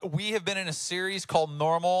We have been in a series called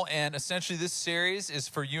Normal, and essentially this series is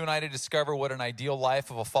for you and I to discover what an ideal life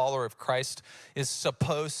of a follower of Christ is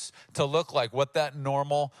supposed to look like, what that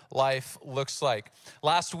normal life looks like.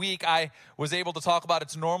 Last week, I was able to talk about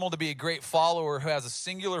it's normal to be a great follower who has a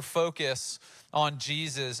singular focus on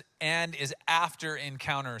Jesus and is after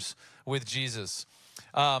encounters with Jesus.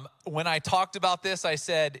 When I talked about this, I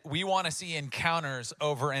said we want to see encounters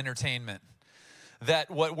over entertainment.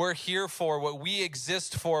 That what we're here for, what we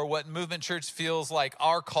exist for, what Movement Church feels like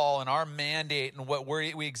our call and our mandate and what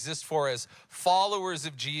we exist for as followers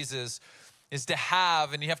of Jesus is to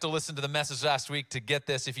have, and you have to listen to the message last week to get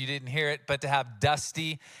this if you didn't hear it, but to have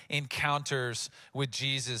dusty encounters with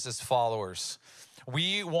Jesus as followers.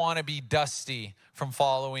 We want to be dusty from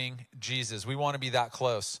following Jesus. We want to be that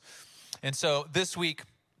close. And so this week,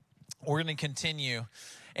 we're going to continue.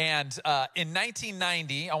 And in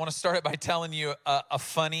 1990, I want to start it by telling you a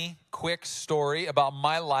funny, quick story about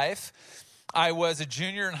my life. I was a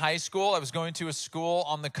junior in high school. I was going to a school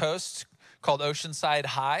on the coast called Oceanside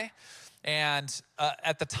High. And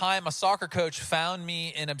at the time, a soccer coach found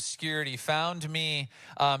me in obscurity, found me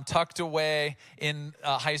tucked away in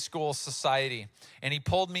high school society. And he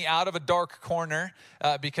pulled me out of a dark corner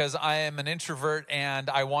because I am an introvert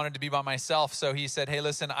and I wanted to be by myself. So he said, hey,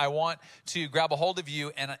 listen, I want to grab a hold of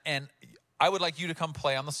you and I would like you to come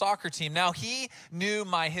play on the soccer team. Now, he knew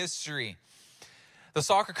my history. The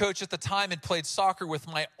soccer coach at the time had played soccer with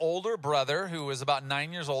my older brother, who was about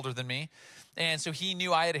 9 years older than me. And so he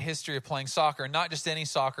knew I had a history of playing soccer, not just any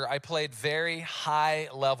soccer. I played very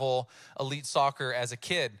high-level elite soccer as a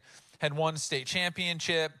kid, had won state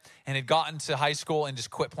championship, and had gotten to high school and just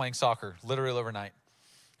quit playing soccer, literally overnight.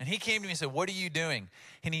 And he came to me and said, what are you doing?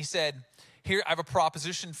 And he said, here, I have a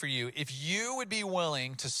proposition for you. If you would be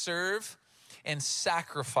willing to serve and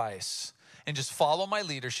sacrifice and just follow my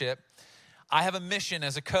leadership, I have a mission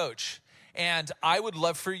as a coach, and I would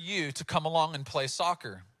love for you to come along and play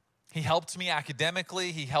soccer. He helped me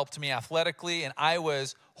academically, he helped me athletically, and I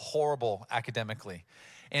was horrible academically.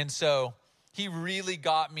 And so he really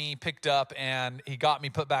got me picked up and he got me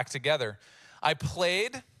put back together. I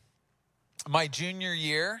played my junior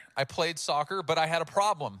year, I played soccer, but I had a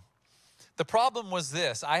problem. The problem was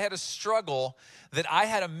this: I had a struggle that I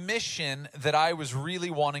had a mission that I was really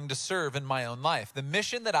wanting to serve in my own life. The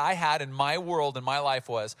mission that I had in my world, in my life,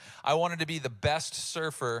 was I wanted to be the best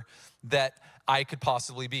surfer that I could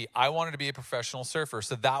possibly be. I wanted to be a professional surfer,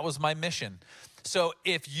 so that was my mission. So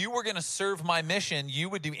if you were going to serve my mission, you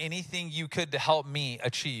would do anything you could to help me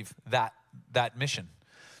achieve that mission.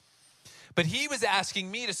 But he was asking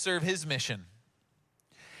me to serve his mission.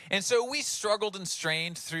 And so we struggled and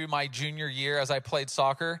strained through my junior year as I played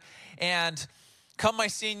soccer. And come my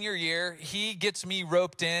senior year, he gets me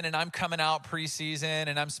roped in and I'm coming out preseason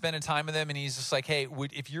and I'm spending time with him. And he's just like, hey,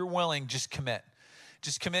 if you're willing, just commit.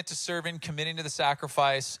 Just commit to serving, committing to the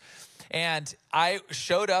sacrifice. And I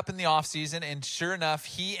showed up in the offseason, and sure enough,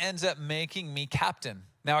 he ends up making me captain.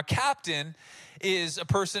 Now, a captain is a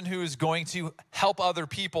person who is going to help other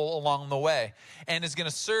people along the way and is going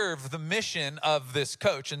to serve the mission of this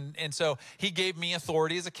coach. And so he gave me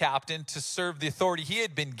authority as a captain to serve the authority he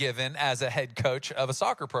had been given as a head coach of a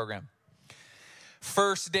soccer program.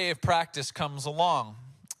 First day of practice comes along.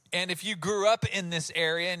 And if you grew up in this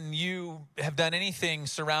area and you have done anything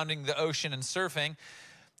surrounding the ocean and surfing,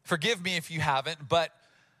 forgive me if you haven't, but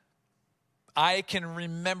I can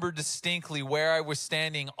remember distinctly where I was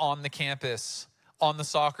standing on the campus, on the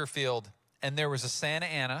soccer field, and there was a Santa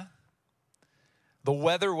Ana. The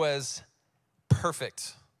weather was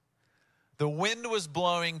perfect. The wind was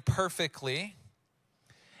blowing perfectly,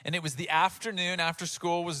 and it was the afternoon after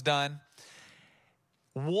school was done.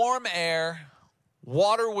 Warm air,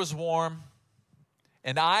 water was warm,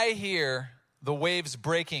 and I hear the waves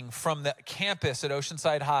breaking from the campus at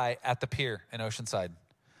Oceanside High at the pier in Oceanside.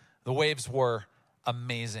 The waves were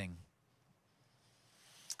amazing.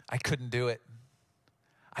 I couldn't do it.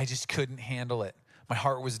 I just couldn't handle it. My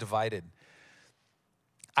heart was divided.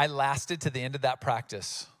 I lasted to the end of that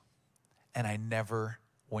practice, and I never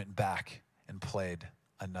went back and played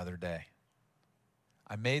another day.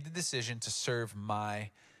 I made the decision to serve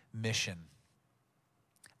my mission.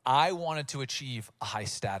 I wanted to achieve a high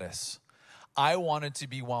status. I wanted to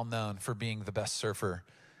be well known for being the best surfer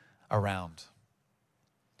around.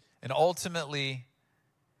 And ultimately,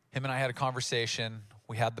 him and I had a conversation.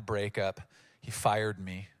 We had the breakup. He fired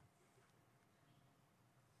me.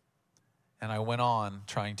 And I went on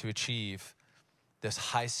trying to achieve this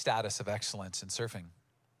high status of excellence in surfing.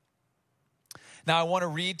 Now, I want to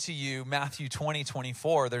read to you Matthew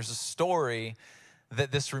 20:24. There's a story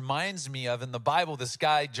that this reminds me of in the Bible. This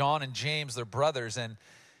guy, John and James, they're brothers, and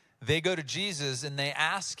they go to Jesus and they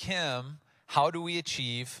ask him, how do we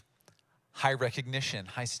achieve high recognition,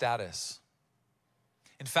 high status?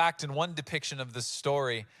 In fact, in one depiction of this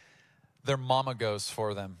story, their mama goes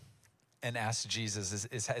for them and asks Jesus,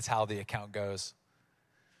 is how the account goes.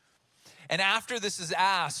 And after this is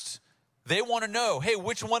asked, they want to know, hey,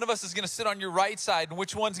 which one of us is going to sit on your right side and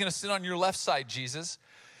which one's going to sit on your left side, Jesus?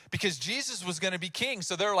 Because Jesus was going to be king.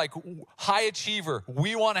 So they're like, high achiever.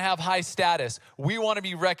 We want to have high status. We want to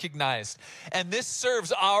be recognized. And this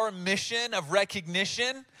serves our mission of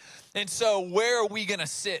recognition. And so where are we going to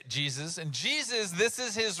sit, Jesus? And Jesus, this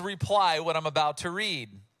is his reply, what I'm about to read.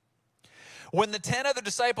 When the 10 other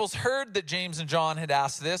disciples heard that James and John had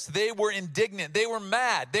asked this, they were indignant. They were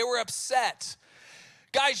mad. They were upset.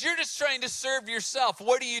 Guys, you're just trying to serve yourself.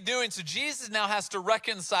 What are you doing? So Jesus now has to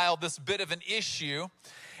reconcile this bit of an issue.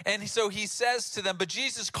 And so he says to them, but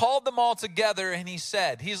Jesus called them all together and he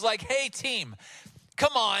said, he's like, hey team,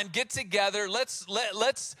 come on, get together.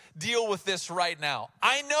 Let's deal with this right now.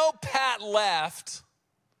 I know Pat left.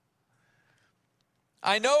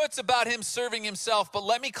 I know it's about him serving himself, but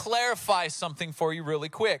let me clarify something for you really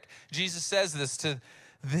quick. Jesus says this to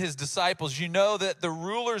his disciples. You know that the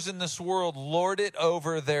rulers in this world lord it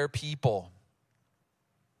over their people,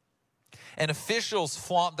 and officials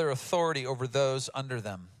flaunt their authority over those under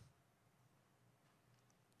them.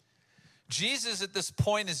 Jesus at this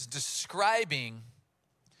point is describing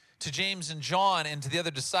to James and John and to the other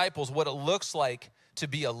disciples what it looks like to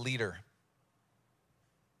be a leader.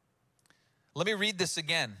 Let me read this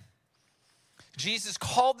again. Jesus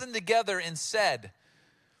called them together and said,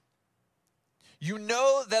 you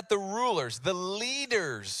know that the rulers, the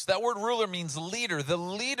leaders, that word ruler means leader, the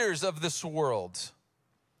leaders of this world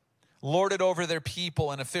lord it over their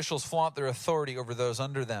people, and officials flaunt their authority over those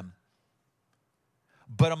under them.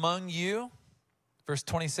 But among you, verse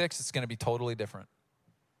 26, it's going to be totally different.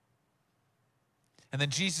 And then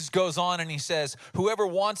Jesus goes on and he says, whoever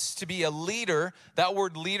wants to be a leader, that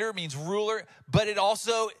word leader means ruler, but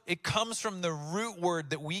it comes from the root word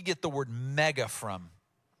that we get the word mega from,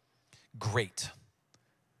 great.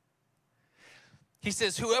 He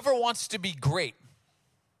says, whoever wants to be great,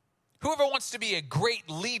 whoever wants to be a great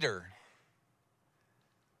leader.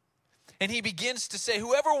 And he begins to say,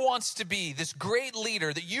 whoever wants to be this great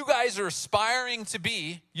leader that you guys are aspiring to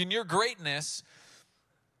be in your greatness,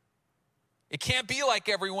 it can't be like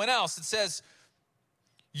everyone else. It says,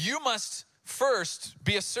 you must first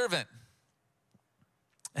be a servant.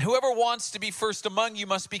 Whoever wants to be first among you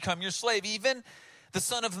must become your slave. Even the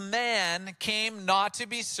Son of Man came not to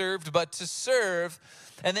be served, but to serve.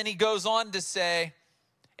 And then he goes on to say,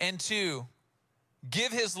 and to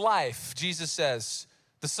give his life, Jesus says,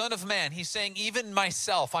 the Son of Man, he's saying, even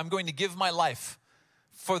myself, I'm going to give my life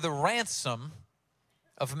for the ransom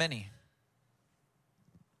of many.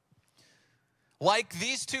 Like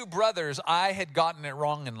these two brothers, I had gotten it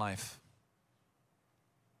wrong in life.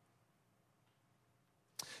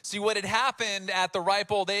 See, what had happened at the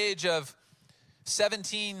ripe old age of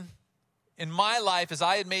 17 in my life is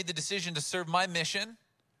I had made the decision to serve my mission.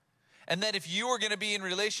 And that if you were going to be in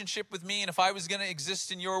relationship with me and if I was going to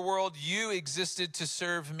exist in your world, you existed to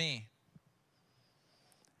serve me.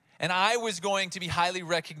 And I was going to be highly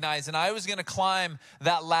recognized, and I was going to climb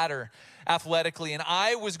that ladder athletically, and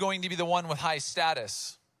I was going to be the one with high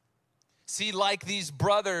status. See, like these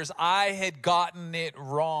brothers, I had gotten it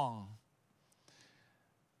wrong.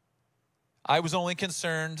 I was only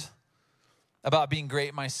concerned about being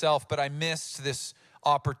great myself, but I missed this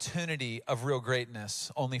opportunity of real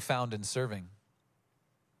greatness only found in serving.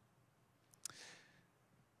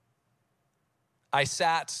 I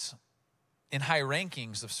sat in high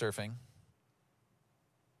rankings of surfing.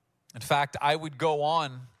 In fact, I would go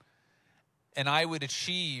on and I would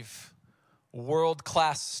achieve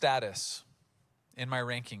world-class status in my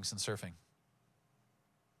rankings in surfing.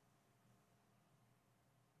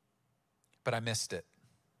 But I missed it.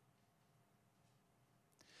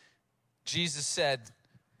 Jesus said,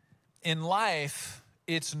 in life,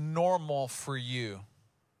 it's normal for you.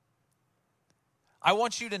 I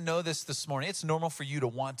want you to know this morning. It's normal for you to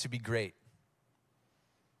want to be great.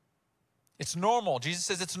 It's normal. Jesus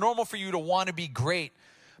says it's normal for you to want to be great,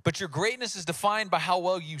 but your greatness is defined by how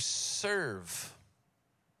well you serve,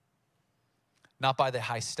 not by the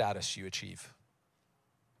high status you achieve.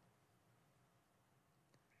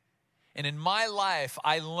 And in my life,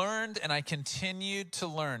 I learned and I continued to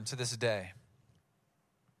learn to this day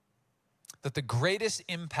that the greatest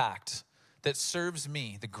impact that serves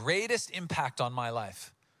me, the greatest impact on my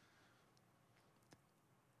life,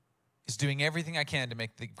 is doing everything I can to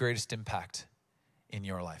make the greatest impact in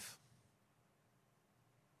your life.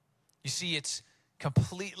 You see, it's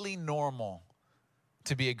completely normal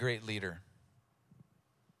to be a great leader.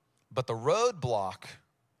 But the roadblock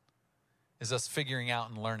is us figuring out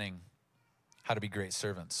and learning how to be great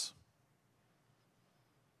servants.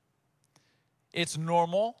 It's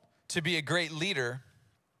normal to be a great leader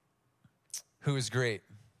who is great.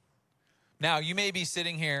 Now, you may be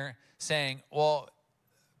sitting here saying, well,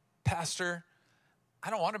 Pastor, I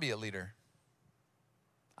don't want to be a leader.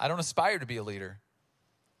 I don't aspire to be a leader.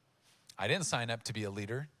 I didn't sign up to be a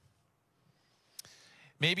leader.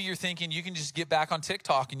 Maybe you're thinking you can just get back on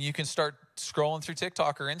TikTok and you can start scrolling through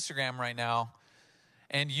TikTok or Instagram right now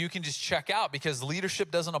and you can just check out because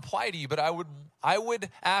leadership doesn't apply to you. But I would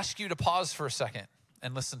ask you to pause for a second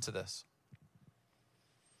and listen to this.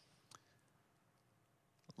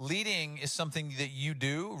 Leading is something that you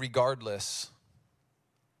do regardless.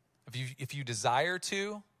 If you desire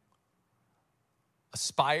to,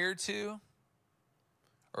 aspire to,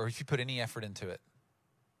 or if you put any effort into it.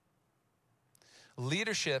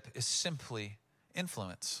 Leadership is simply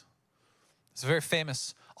influence. There's a very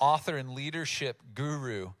famous author and leadership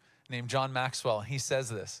guru named John Maxwell. He says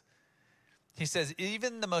this. He says,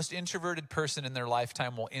 even the most introverted person in their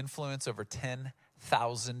lifetime will influence over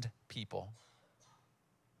 10,000 people.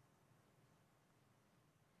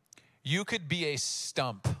 You could be a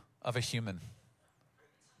stump of a human,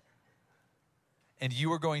 and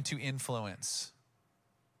you are going to influence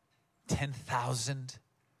 10,000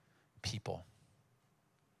 people.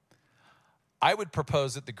 I would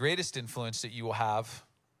propose that the greatest influence that you will have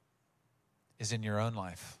is in your own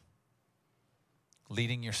life,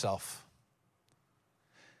 leading yourself.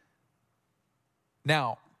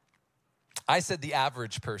 Now, I said the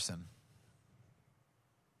average person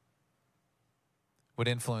would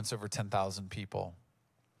influence over 10,000 people.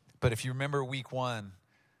 But if you remember week 1,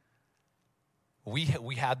 we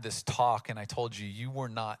had this talk and I told you, you were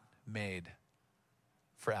not made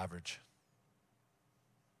for average.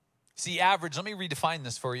 See, average, let me redefine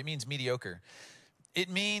this for you. It means mediocre. It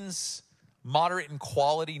means moderate in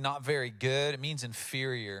quality, not very good. It means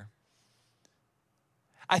inferior.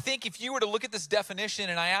 I think if you were to look at this definition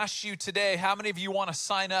and I asked you today, how many of you want to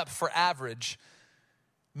sign up for average?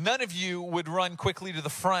 None of you would run quickly to the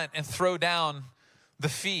front and throw down the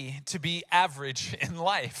fee to be average in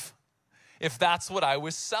life, if that's what I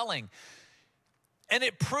was selling. And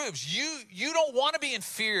it proves you don't want to be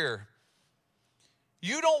inferior.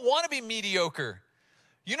 You don't want to be mediocre.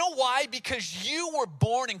 You know why? Because you were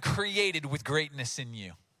born and created with greatness in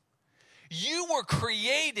you. You were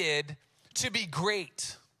created to be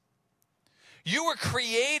great. You were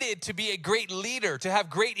created to be a great leader, to have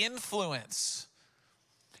great influence.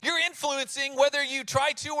 You're influencing whether you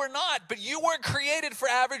try to or not, but you weren't created for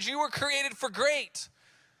average, you were created for great.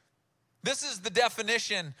 This is the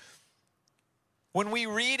definition. When we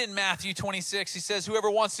read in Matthew 26, he says,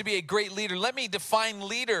 whoever wants to be a great leader. Let me define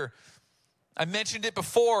leader. I mentioned it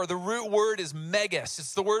before. The root word is megas.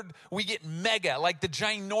 It's the word we get mega, like the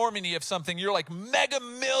ginormity of something. You're like mega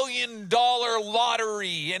 $1 million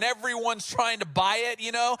lottery and everyone's trying to buy it,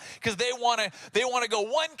 you know, because they want to go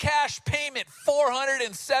one cash payment,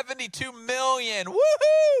 $472 million.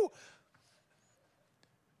 Woohoo!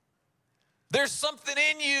 There's something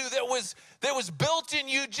in you that was built in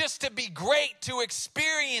you just to be great, to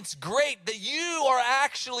experience great, that you are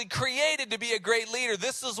actually created to be a great leader.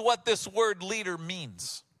 This is what this word leader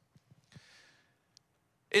means.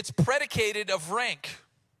 It's predicated of rank.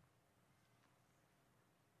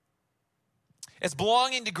 It's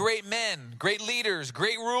belonging to great men, great leaders,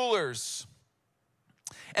 great rulers,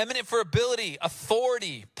 eminent for ability,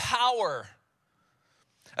 authority, power,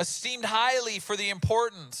 esteemed highly for the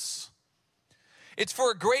importance. It's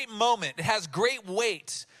for a great moment. It has great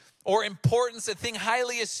weight or importance, a thing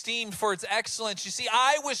highly esteemed for its excellence. You see,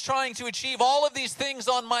 I was trying to achieve all of these things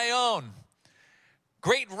on my own.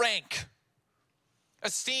 Great rank,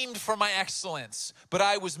 esteemed for my excellence, but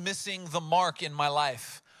I was missing the mark in my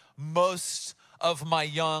life. Most of my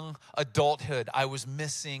young adulthood, I was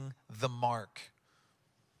missing the mark.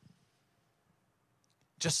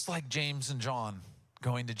 Just like James and John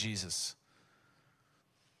going to Jesus.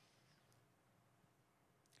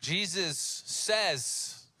 Jesus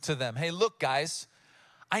says to them, hey, look, guys,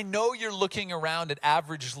 I know you're looking around at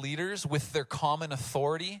average leaders with their common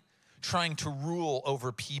authority, trying to rule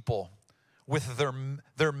over people with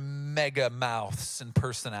their mega mouths and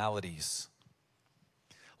personalities.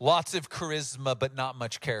 Lots of charisma, but not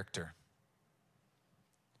much character.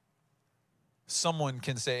 Someone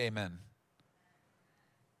can say amen.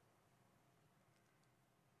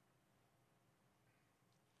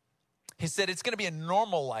 He said it's going to be a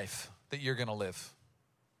normal life that you're going to live.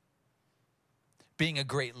 Being a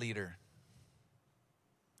great leader.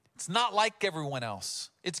 It's not like everyone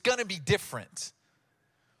else. It's going to be different.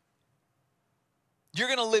 You're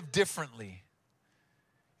going to live differently.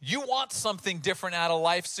 You want something different out of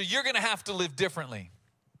life, so you're going to have to live differently.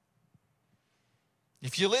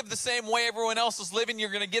 If you live the same way everyone else is living,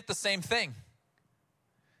 you're going to get the same thing.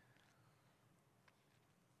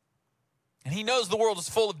 And he knows the world is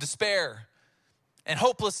full of despair and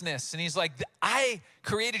hopelessness. And he's like, I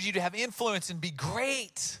created you to have influence and be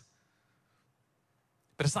great.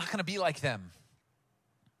 But it's not going to be like them.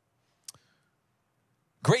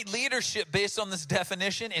 Great leadership, based on this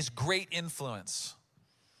definition, is great influence.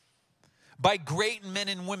 By great men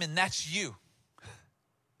and women, that's you.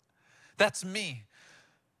 That's me.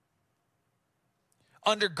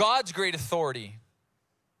 Under God's great authority,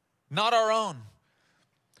 not our own.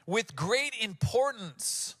 With great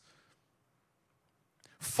importance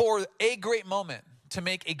for a great moment to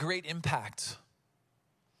make a great impact.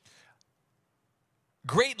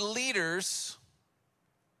 Great leaders,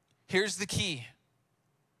 here's the key.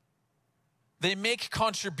 They make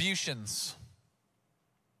contributions.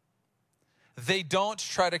 They don't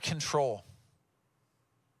try to control.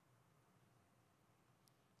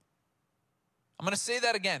 I'm going to say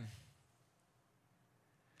that again.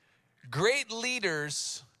 Great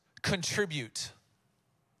leaders contribute.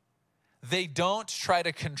 They don't try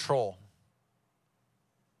to control.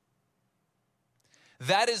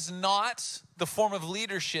 That is not the form of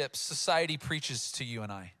leadership society preaches to you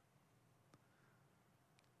and I.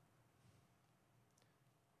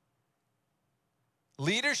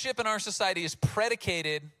 Leadership in our society is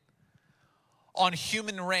predicated on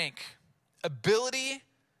human rank, ability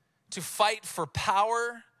to fight for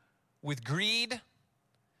power with greed,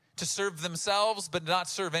 to serve themselves but not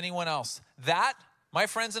serve anyone else. That, my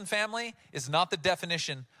friends and family, is not the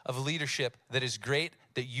definition of leadership that is great,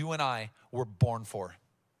 that you and I were born for.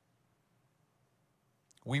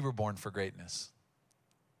 We were born for greatness.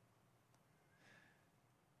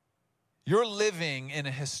 You're living in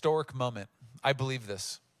a historic moment. I believe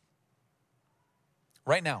this.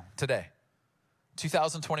 Right now, today,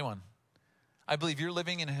 2021. I believe you're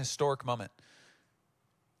living in a historic moment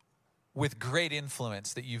with great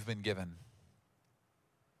influence that you've been given.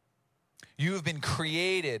 You have been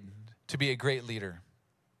created to be a great leader.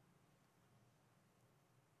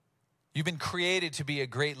 You've been created to be a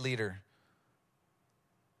great leader,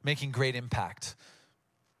 making great impact.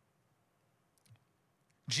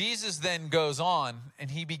 Jesus then goes on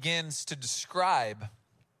and he begins to describe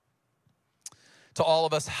to all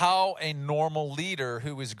of us how a normal leader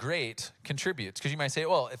who is great contributes. Because you might say,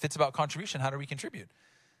 well, if it's about contribution, how do we contribute?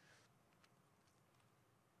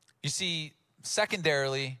 You see,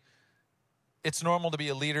 secondarily, it's normal to be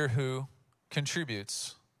a leader who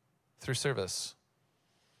contributes through service.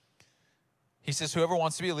 He says, whoever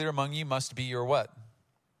wants to be a leader among you must be your what?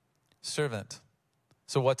 Servant.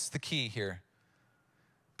 So what's the key here?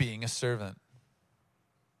 Being a servant.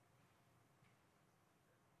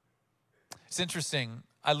 It's interesting.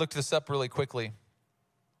 I looked this up really quickly.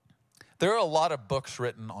 There are a lot of books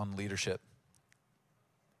written on leadership.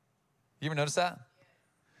 You ever notice that?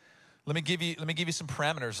 Let me give you some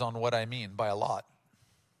parameters on what I mean by a lot.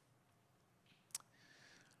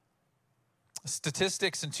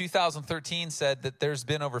 Statistics in 2013 said that there's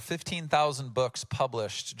been over 15,000 books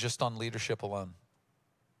published just on leadership alone.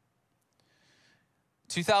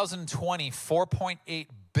 2020, 4.8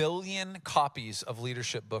 billion copies of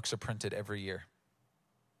leadership books are printed every year.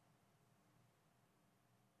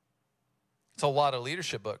 It's a lot of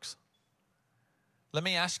leadership books. Let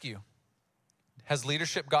me ask you, has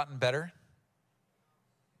leadership gotten better?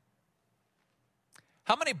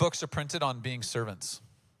 How many books are printed on being servants?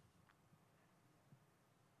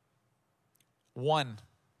 1.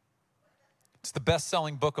 It's the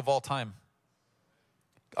best-selling book of all time.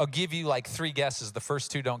 I'll give you like 3 guesses. The first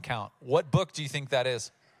 2 don't count. What book do you think that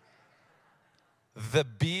is? The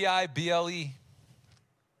Bible.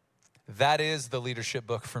 That is the leadership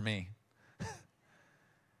book for me.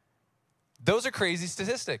 Those are crazy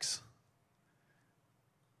statistics.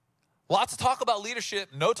 Lots of talk about leadership,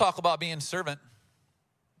 no talk about being a servant.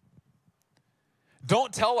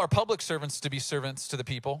 Don't tell our public servants to be servants to the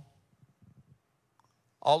people.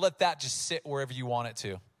 I'll let that just sit wherever you want it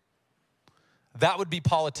to. That would be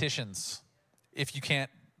politicians, if you can't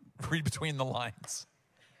read between the lines.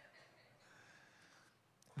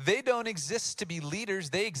 They don't exist to be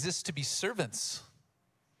leaders. They exist to be servants.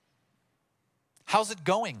 How's it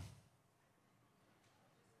going?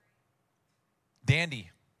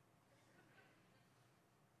 Dandy.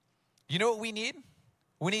 You know what we need?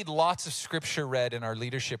 We need lots of scripture read in our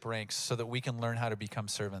leadership ranks so that we can learn how to become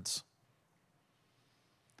servants.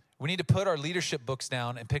 We need to put our leadership books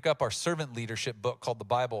down and pick up our servant leadership book called the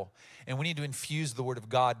Bible. And we need to infuse the word of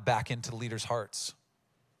God back into leaders' hearts.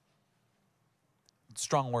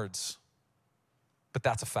 Strong words, but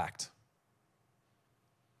that's a fact.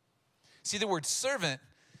 See, the word servant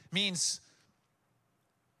means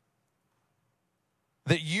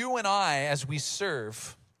that you and I, as we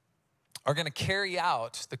serve, are going to carry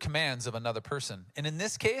out the commands of another person. And in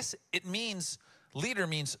this case, leader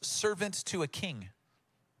means servant to a king.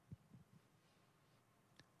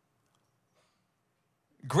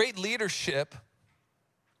 Great leadership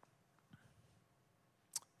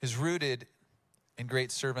is rooted in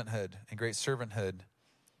great servanthood, and great servanthood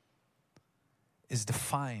is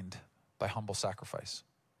defined by humble sacrifice.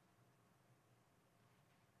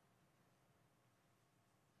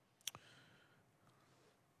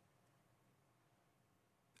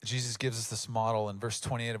 Jesus gives us this model in verse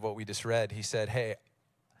 28 of what we just read. He said, hey,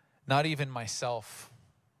 not even myself.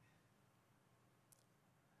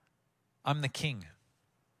 I'm the king.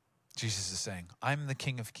 Jesus is saying, I'm the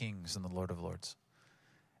King of Kings and the Lord of Lords.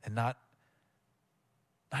 And not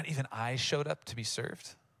even I showed up to be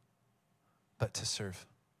served, but to serve.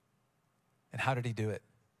 And how did he do it?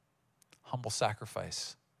 Humble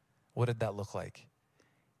sacrifice. What did that look like?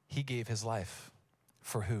 He gave his life.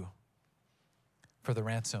 For who? For the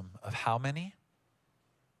ransom of how many?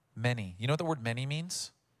 Many. You know what the word many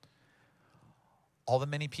means? All the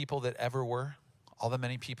many people that ever were, all the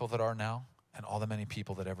many people that are now, and all the many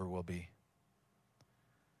people that ever will be.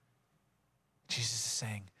 Jesus is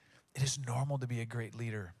saying, it is normal to be a great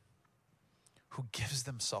leader who gives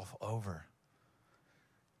themselves over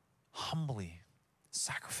humbly,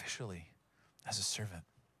 sacrificially, as a servant.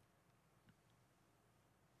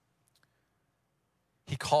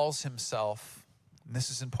 He calls himself, and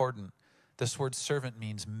this is important, this word servant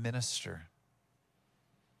means minister.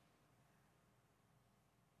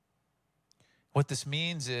 What this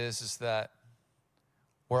means is that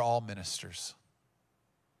we're all ministers.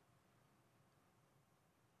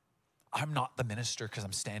 I'm not the minister because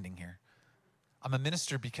I'm standing here. I'm a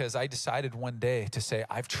minister because I decided one day to say,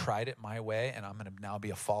 I've tried it my way and I'm going to now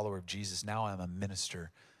be a follower of Jesus. Now I'm a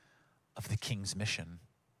minister of the King's mission.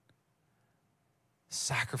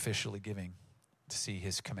 Sacrificially giving to see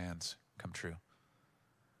his commands come true.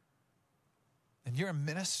 And you're a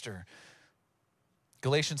minister.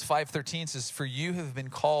 Galatians 5:13 says, for you have been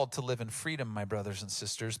called to live in freedom, my brothers and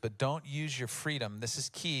sisters, but don't use your freedom. This is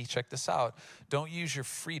key. Check this out. Don't use your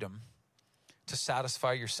freedom to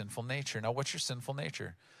satisfy your sinful nature. Now, what's your sinful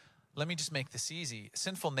nature? Let me just make this easy.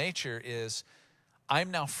 Sinful nature is, I'm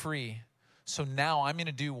now free, so now I'm going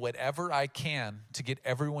to do whatever I can to get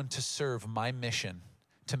everyone to serve my mission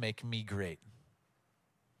to make me great.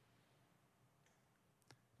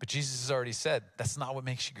 But Jesus has already said, that's not what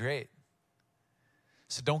makes you great.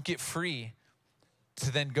 So don't get free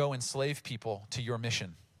to then go enslave people to your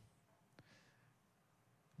mission.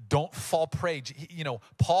 Don't fall prey. You know,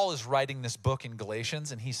 Paul is writing this book in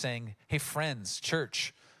Galatians and he's saying, hey, friends,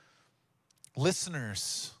 church,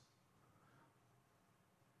 listeners,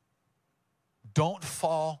 don't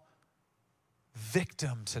fall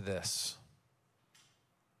victim to this.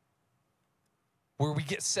 Where we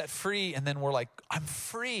get set free and then we're like, I'm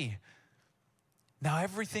free. Now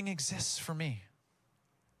everything exists for me.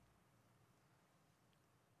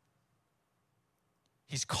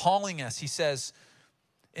 He's calling us. He says,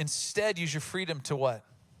 instead, use your freedom to what?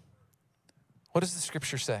 What does the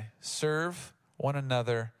scripture say? Serve one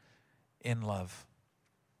another in love.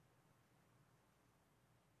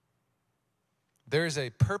 There is a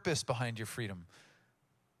purpose behind your freedom.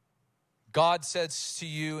 God says to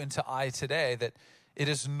you and to I today that it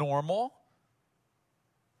is normal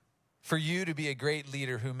for you to be a great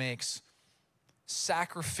leader who makes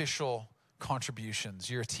sacrificial contributions.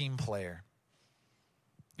 You're a team player.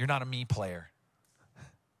 You're not a me player.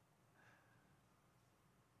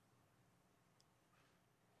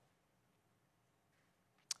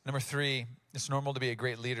 Number 3, it's normal to be a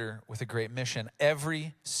great leader with a great mission.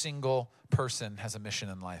 Every single person has a mission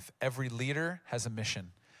in life. Every leader has a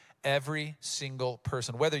mission. Every single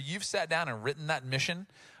person. Whether you've sat down and written that mission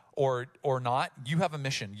or not, you have a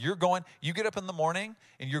mission. You get up in the morning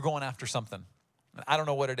and you're going after something. I don't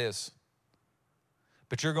know what it is,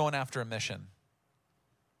 but you're going after a mission.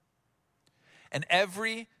 And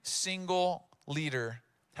every single leader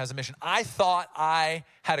has a mission. I thought I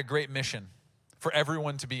had a great mission for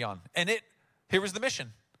everyone to be on. And here was the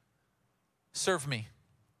mission. Serve me.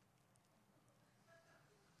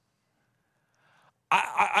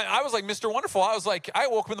 I was like Mr. Wonderful. I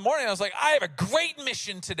woke up in the morning and I was like, I have a great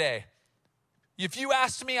mission today. If you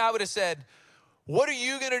asked me, I would have said, what are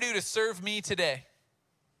you going to do to serve me today?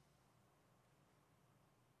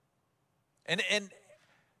 And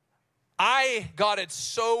I got it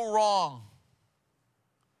so wrong.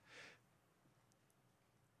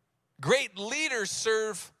 Great leaders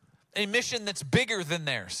serve a mission that's bigger than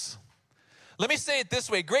theirs. Let me say it this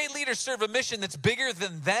way. Great leaders serve a mission that's bigger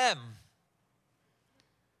than them.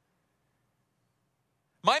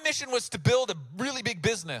 My mission was to build a really big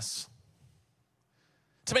business,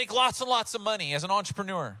 to make lots and lots of money as an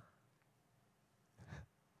entrepreneur.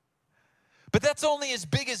 But that's only as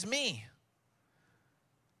big as me.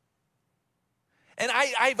 And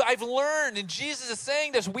I've learned, and Jesus is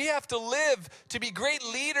saying this, we have to live to be great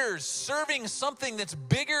leaders, serving something that's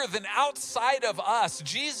bigger than outside of us.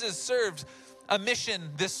 Jesus served a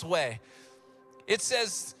mission this way. It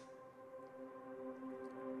says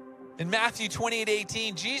in Matthew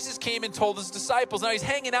 28:18, Jesus came and told his disciples. Now he's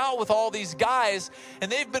hanging out with all these guys,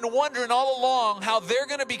 and they've been wondering all along how they're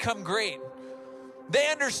going to become great. They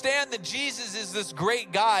understand that Jesus is this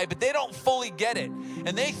great guy, but they don't fully get it.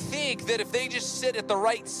 And they think that if they just sit at the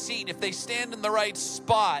right seat, if they stand in the right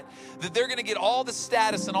spot, that they're going to get all the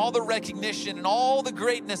status and all the recognition and all the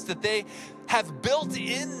greatness that they have built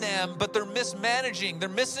in them, but they're mismanaging. They're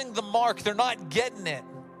missing the mark. They're not getting it.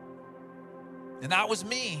 And that was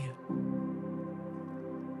me.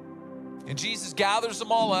 And Jesus gathers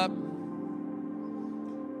them all up.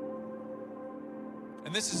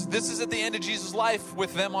 And this is at the end of Jesus' life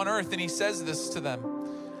with them on earth. And he says this to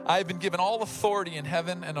them. I have been given all authority in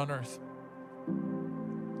heaven and on earth.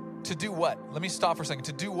 To do what? Let me stop for a second.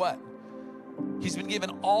 To do what? He's been given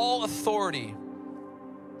all authority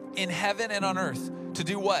in heaven and on earth. To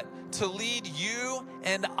do what? To lead you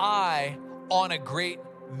and I on a great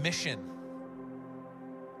mission.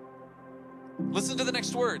 Listen to the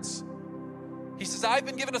next words. He says, I've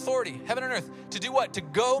been given authority, heaven and earth. To do what? To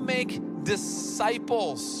go make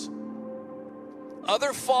disciples.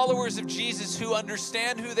 Other followers of Jesus who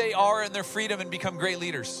understand who they are and their freedom and become great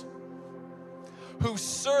leaders. Who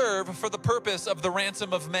serve for the purpose of the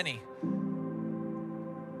ransom of many.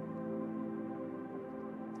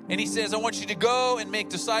 And he says, I want you to go and make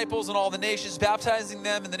disciples in all the nations, baptizing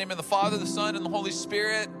them in the name of the Father, the Son, and the Holy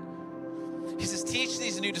Spirit. He says, teach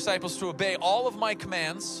these new disciples to obey all of my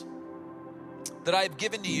commands that I have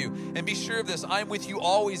given to you. And be sure of this, I am with you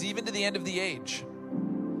always, even to the end of the age.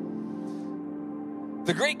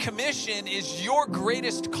 The Great Commission is your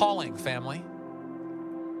greatest calling, family.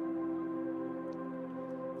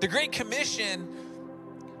 The Great Commission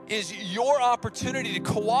is your opportunity to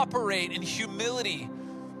cooperate in humility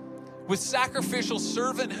with sacrificial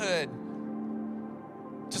servanthood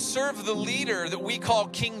to serve the leader that we call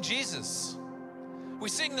King Jesus. We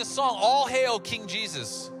sing this song, All Hail King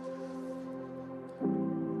Jesus.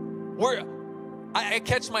 I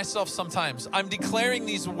catch myself sometimes. I'm declaring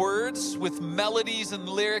these words with melodies and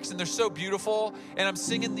lyrics, and they're so beautiful. And I'm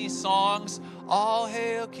singing these songs, All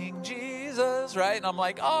Hail King Jesus, right? And I'm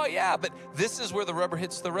like, oh yeah, but this is where the rubber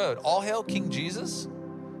hits the road. All Hail King Jesus?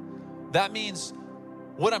 That means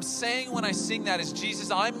what I'm saying when I sing that is,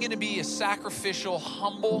 Jesus, I'm going to be a sacrificial,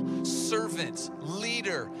 humble servant,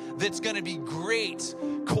 leader that's going to be great,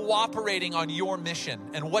 cooperating on your mission.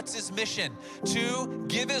 And what's his mission? To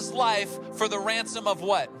give his life for the ransom of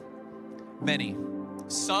what? Many.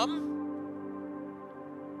 Some?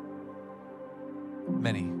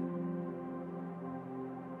 Many.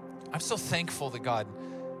 I'm so thankful that God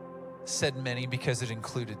said many because it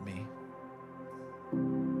included me.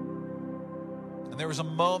 And there was a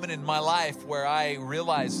moment in my life where I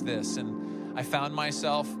realized this, and I found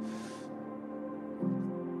myself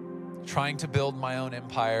trying to build my own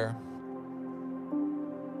empire.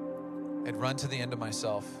 I'd run to the end of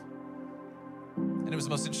myself. And it was the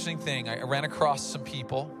most interesting thing. I ran across some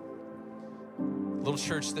people, a little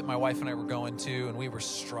church that my wife and I were going to, and we were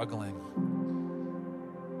struggling.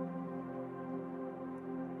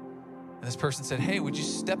 And this person said, hey, would you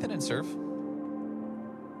step in and serve?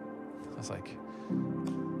 I was like,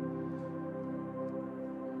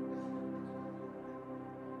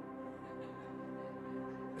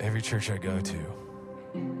 every church I go to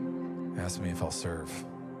asks me if I'll serve.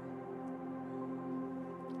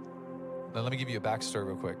 Now let me give you a backstory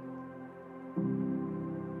real quick.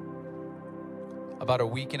 About a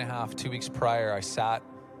week and a half, 2 weeks prior, I sat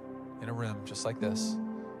in a room just like this,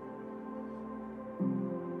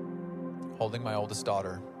 holding my oldest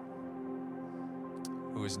daughter,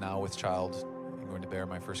 who is now with child and going to bear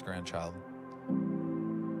my first grandchild.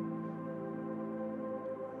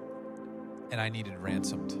 And I needed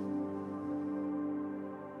ransomed.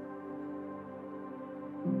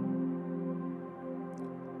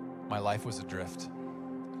 My life was adrift,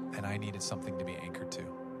 and I needed something to be anchored to.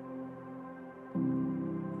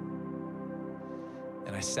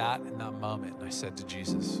 And I sat in that moment and I said to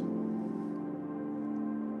Jesus,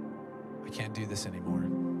 I can't do this anymore.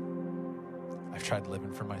 I've tried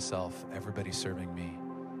living for myself. Everybody's serving me.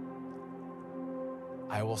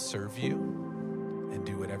 I will serve you and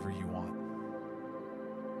do whatever you want.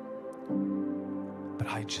 But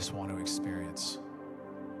I just want to experience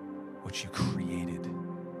what you created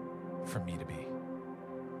for me to be.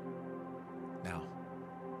 Now,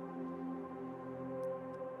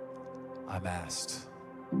 I'm asked,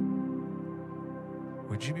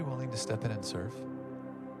 would you be willing to step in and serve?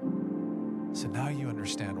 So now you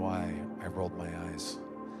understand why I rolled my eyes.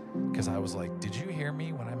 Because I was like, did you hear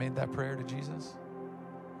me when I made that prayer to Jesus?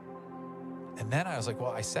 And then I was like,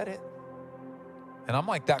 well, I said it. And I'm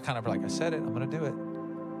like that kind of like, I said it, I'm going to do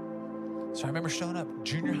it. So I remember showing up,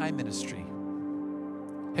 junior high ministry.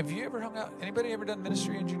 Have you ever hung out? Anybody ever done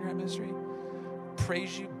ministry in junior high ministry?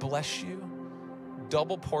 Praise you, bless you,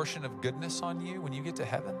 double portion of goodness on you when you get to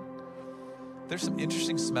heaven. There's some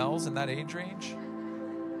interesting smells in that age range.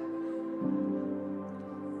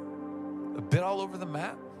 A bit all over the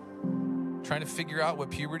map, trying to figure out what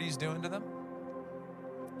puberty's doing to them.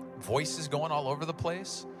 Voices going all over the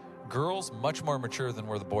place. Girls much more mature than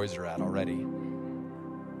where the boys are at already.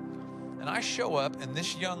 And I show up, and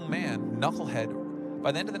this young man, knucklehead,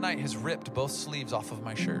 by the end of the night has ripped both sleeves off of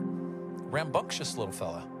my shirt. Rambunctious little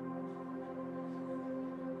fella.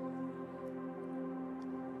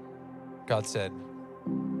 God said,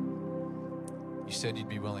 you said you'd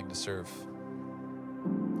be willing to serve.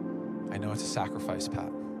 I know it's a sacrifice,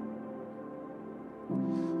 Pat.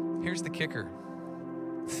 Here's the kicker.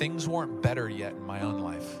 Things weren't better yet in my own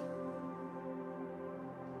life.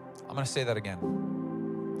 I'm going to say that again.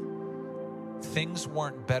 Things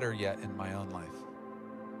weren't better yet in my own life.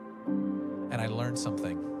 And I learned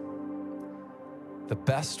something. The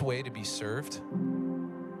best way to be served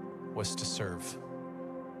was to serve.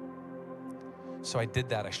 So I did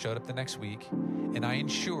that. I showed up the next week and I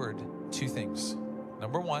ensured two things.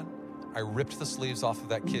 Number one, I ripped the sleeves off of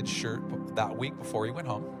that kid's shirt that week before he went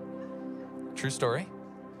home. True story.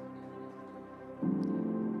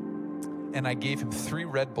 And I gave him 3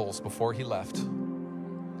 Red Bulls before he left.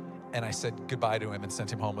 And I said goodbye to him and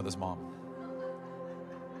sent him home with his mom.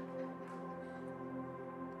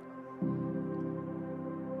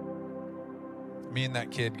 Me and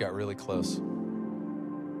that kid got really close.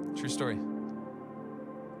 True story.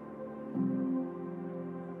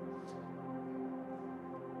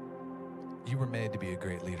 You were made to be a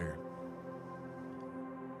great leader.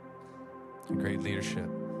 A great leadership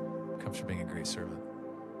comes from being a great servant.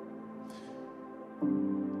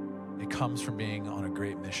 It comes from being on a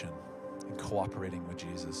great mission and cooperating with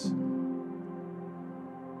Jesus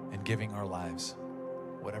and giving our lives,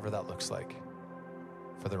 whatever that looks like,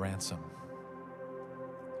 for the ransom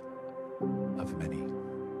of many.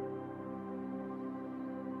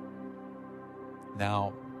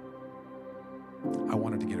 Now, I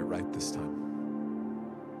wanted to get it right this time.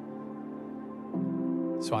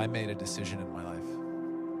 So I made a decision in my life.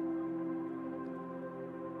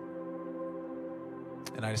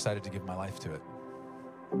 And I decided to give my life to it.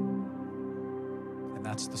 And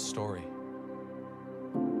that's the story.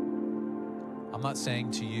 I'm not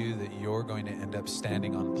saying to you that you're going to end up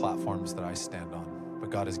standing on platforms that I stand on,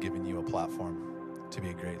 but God has given you a platform to be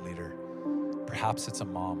a great leader. Perhaps it's a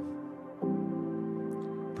mom.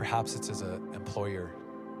 Perhaps it's as an employer,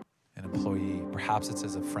 an employee. Perhaps it's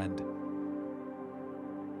as a friend,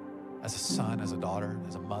 as a son, as a daughter,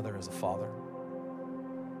 as a mother, as a father.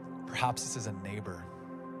 Perhaps it's as a neighbor.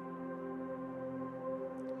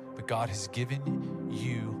 But God has given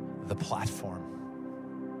you the platform.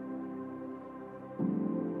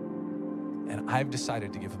 And I've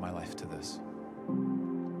decided to give my life to this.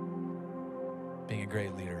 Being a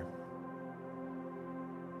great leader.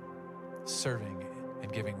 Serving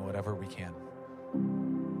and giving whatever we can.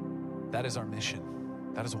 That is our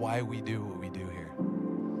mission. That is why we do what we do here.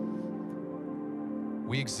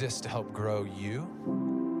 We exist to help grow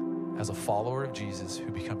you as a follower of Jesus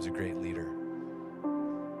who becomes a great leader,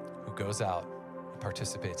 who goes out and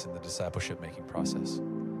participates in the discipleship-making process.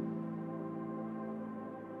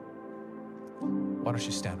 Why don't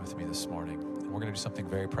you stand with me this morning? And we're going to do something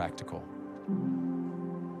very practical.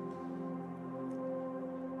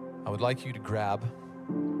 I would like you to grab,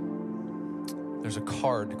 there's a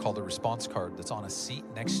card called a response card that's on a seat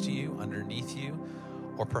next to you, underneath you,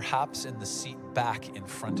 or perhaps in the seat back in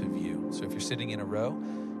front of you. So if you're sitting in a row,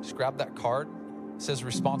 just grab that card. It says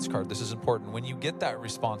response card. This is important. When you get that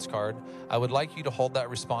response card, I would like you to hold that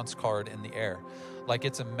response card in the air like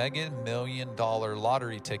it's a mega $1 million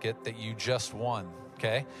lottery ticket that you just won,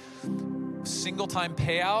 okay? Single time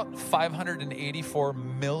payout, $584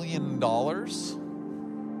 million.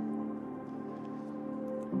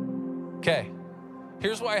 Okay,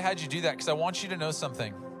 here's why I had you do that, because I want you to know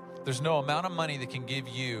something. There's no amount of money that can give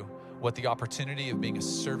you what the opportunity of being a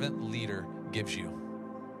servant leader gives you.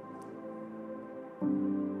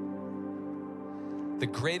 The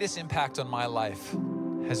greatest impact on my life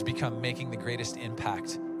has become making the greatest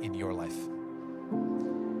impact in your life.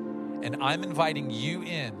 And I'm inviting you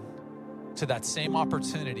in to that same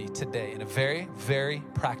opportunity today in a very, very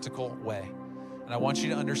practical way. And I want you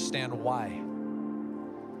to understand why.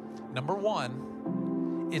 Number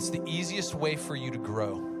one, it's the easiest way for you to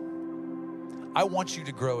grow. I want you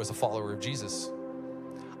to grow as a follower of Jesus.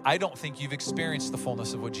 I don't think you've experienced the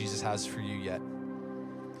fullness of what Jesus has for you yet.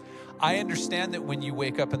 I understand that when you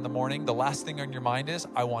wake up in the morning, the last thing on your mind is,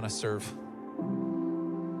 I want to serve.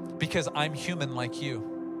 Because I'm human like you.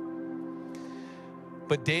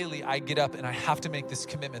 But daily I get up and I have to make this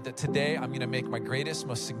commitment that today I'm going to make my greatest,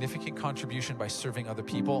 most significant contribution by serving other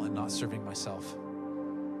people and not serving myself.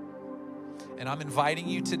 And I'm inviting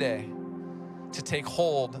you today to take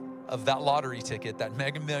hold of that lottery ticket, that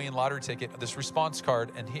Mega Million lottery ticket, this response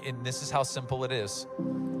card, and this is how simple it is.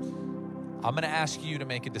 I'm going to ask you to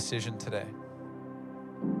make a decision today.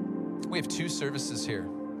 We have 2 services here.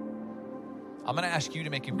 I'm going to ask you to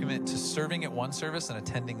make a commitment to serving at one service and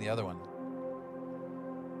attending the other one.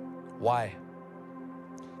 Why?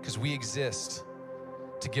 Because we exist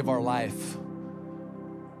to give our life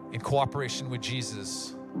in cooperation with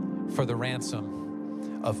Jesus for the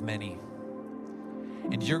ransom of many.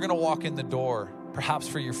 And you're gonna walk in the door, perhaps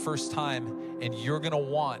for your first time, and you're gonna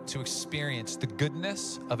want to experience the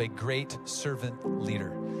goodness of a great servant leader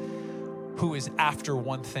who is after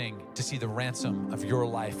one thing: to see the ransom of your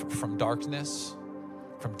life from darkness,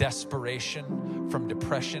 from desperation, from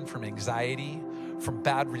depression, from anxiety, from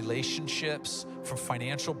bad relationships, from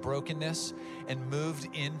financial brokenness, and moved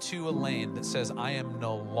into a lane that says, I am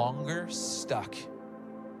no longer stuck.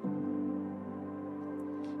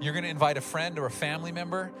 You're gonna invite a friend or a family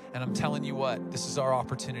member, and I'm telling you what, this is our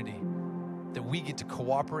opportunity, that we get to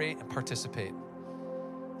cooperate and participate.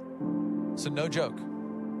 So no joke,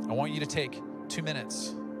 I want you to take 2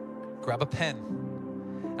 minutes, grab a pen,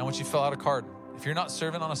 and I want you to fill out a card. If you're not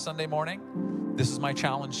serving on a Sunday morning, this is my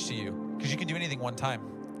challenge to you. Because you can do anything one time.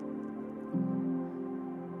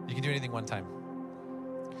 You can do anything one time.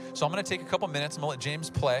 So I'm going to take a couple minutes. I'm going to let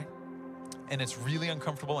James play. And it's really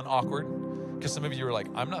uncomfortable and awkward because some of you are like,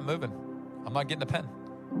 I'm not moving. I'm not getting a pen.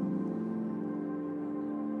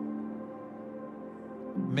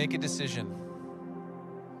 Make a decision.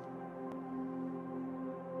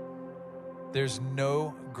 There's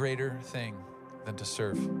no greater thing than to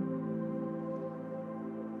serve.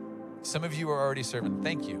 Some of you are already serving.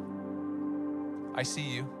 Thank you. I see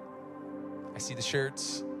you. I see the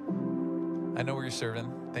shirts. I know where you're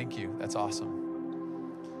serving. Thank you. That's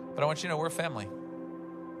awesome. But I want you to know we're a family.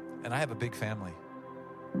 And I have a big family.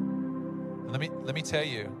 And let me tell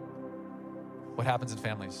you what happens in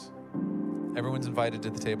families. Everyone's invited to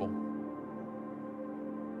the table.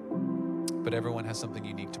 But everyone has something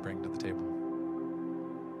unique to bring to the table.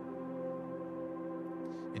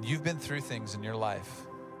 And you've been through things in your life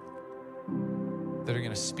that are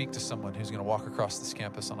going to speak to someone who's going to walk across this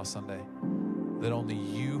campus on a Sunday that only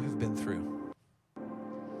you have been through.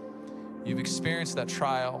 You've experienced that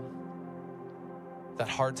trial, that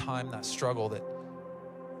hard time, that struggle that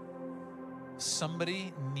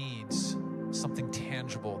somebody needs something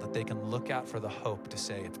tangible that they can look at for the hope to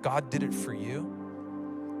say, if God did it for you,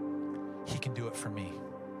 He can do it for me.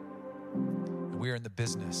 And we are in the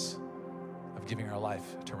business of giving our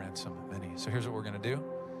life to ransom many. So here's what we're going to do.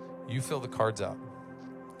 You fill the cards out.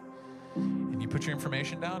 And you put your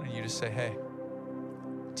information down and you just say, hey,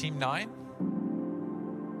 team 9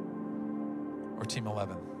 or team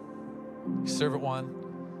 11? You serve at one,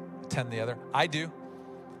 attend the other. I do.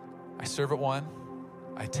 I serve at one,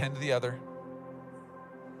 I attend the other.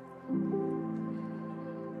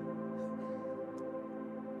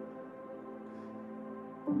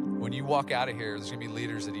 When you walk out of here, there's gonna be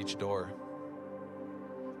leaders at each door.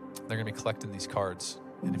 They're gonna be collecting these cards.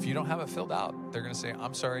 And if you don't have it filled out, they're gonna say,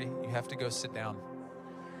 I'm sorry, you have to go sit down.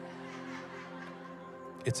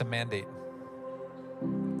 It's a mandate.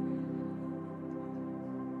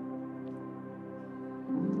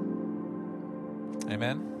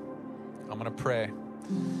 Amen? I'm gonna pray.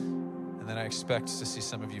 And then I expect to see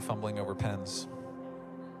some of you fumbling over pens.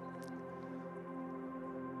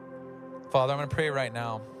 Father, I'm gonna pray right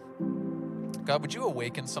now. God, would you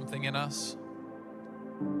awaken something in us?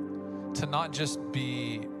 To not just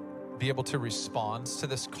be be able to respond to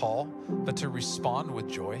this call, but to respond with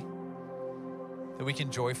joy. That we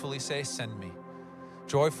can joyfully say, send me.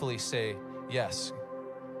 Joyfully say, yes,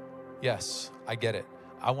 I get it.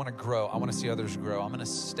 I want to grow. I want to see others grow. I'm going to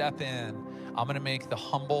step in. I'm going to make the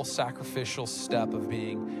humble, sacrificial step of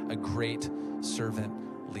being a great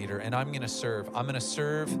servant leader. And I'm going to serve. I'm going to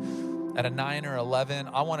serve at a 9 or 11.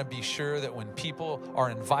 I want to be sure that when people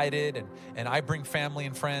are invited and I bring family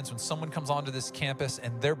and friends, when someone comes onto this campus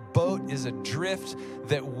and their boat is adrift,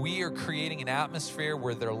 that we are creating an atmosphere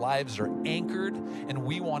where their lives are anchored, and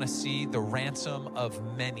we want to see the ransom of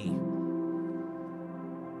many.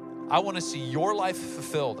 I want to see your life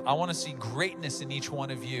fulfilled. I want to see greatness in each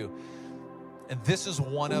one of you. And this is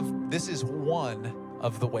one of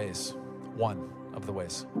the ways. One of the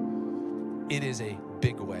ways. It is a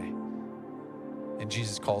big way. And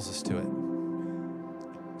Jesus calls us to it.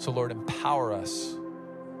 So Lord, empower us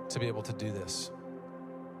to be able to do this.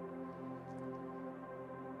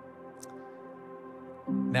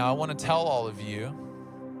 Now I want to tell all of you,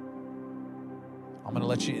 I'm going to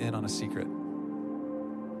let you in on a secret.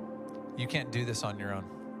 You can't do this on your own.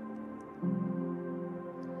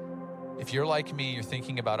 If you're like me, you're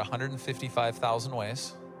thinking about 155,000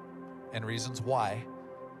 ways and reasons why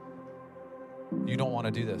you don't want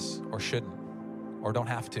to do this or shouldn't or don't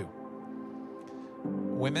have to.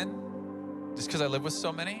 Women, just because I live with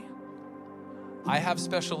so many, I have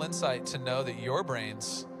special insight to know that your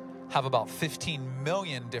brains have about 15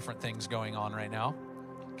 million different things going on right now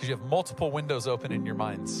because you have multiple windows open in your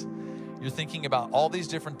minds. You're thinking about all these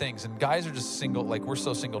different things, and guys are just single, like we're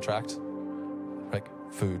so single-tracked. Like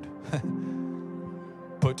food.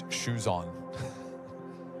 Put shoes on.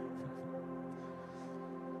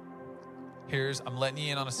 I'm letting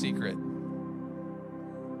you in on a secret.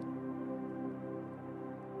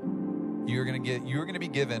 You're going to be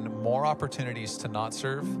given more opportunities to not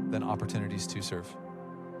serve than opportunities to serve.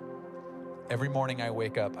 Every morning I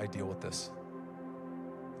wake up, I deal with this.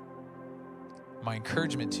 My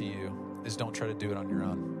encouragement to you is don't try to do it on your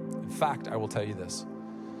own. In fact, I will tell you this.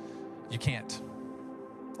 You can't,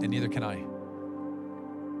 and neither can I.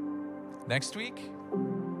 Next week,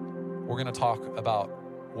 we're going to talk about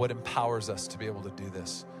what empowers us to be able to do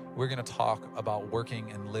this. We're going to talk about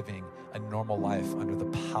working and living a normal life under the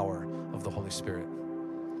power of the Holy Spirit.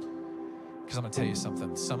 Because I'm going to tell you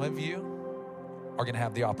something. Some of you are going to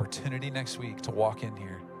have the opportunity next week to walk in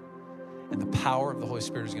here, and the power of the Holy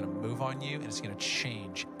Spirit is going to move on you, and it's going to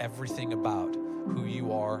change everything about who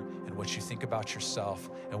you are and what you think about yourself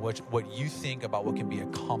and what you think about what can be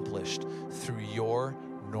accomplished through your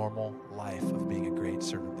normal life of being a great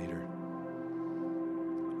servant leader.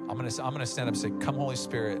 I'm going to stand up and say, come Holy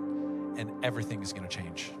Spirit, and everything is going to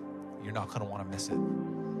change. You're not going to want to miss it.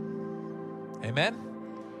 Amen?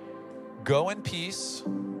 Go in peace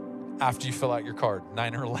after you fill out your card,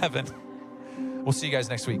 9 or 11. We'll see you guys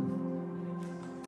next week.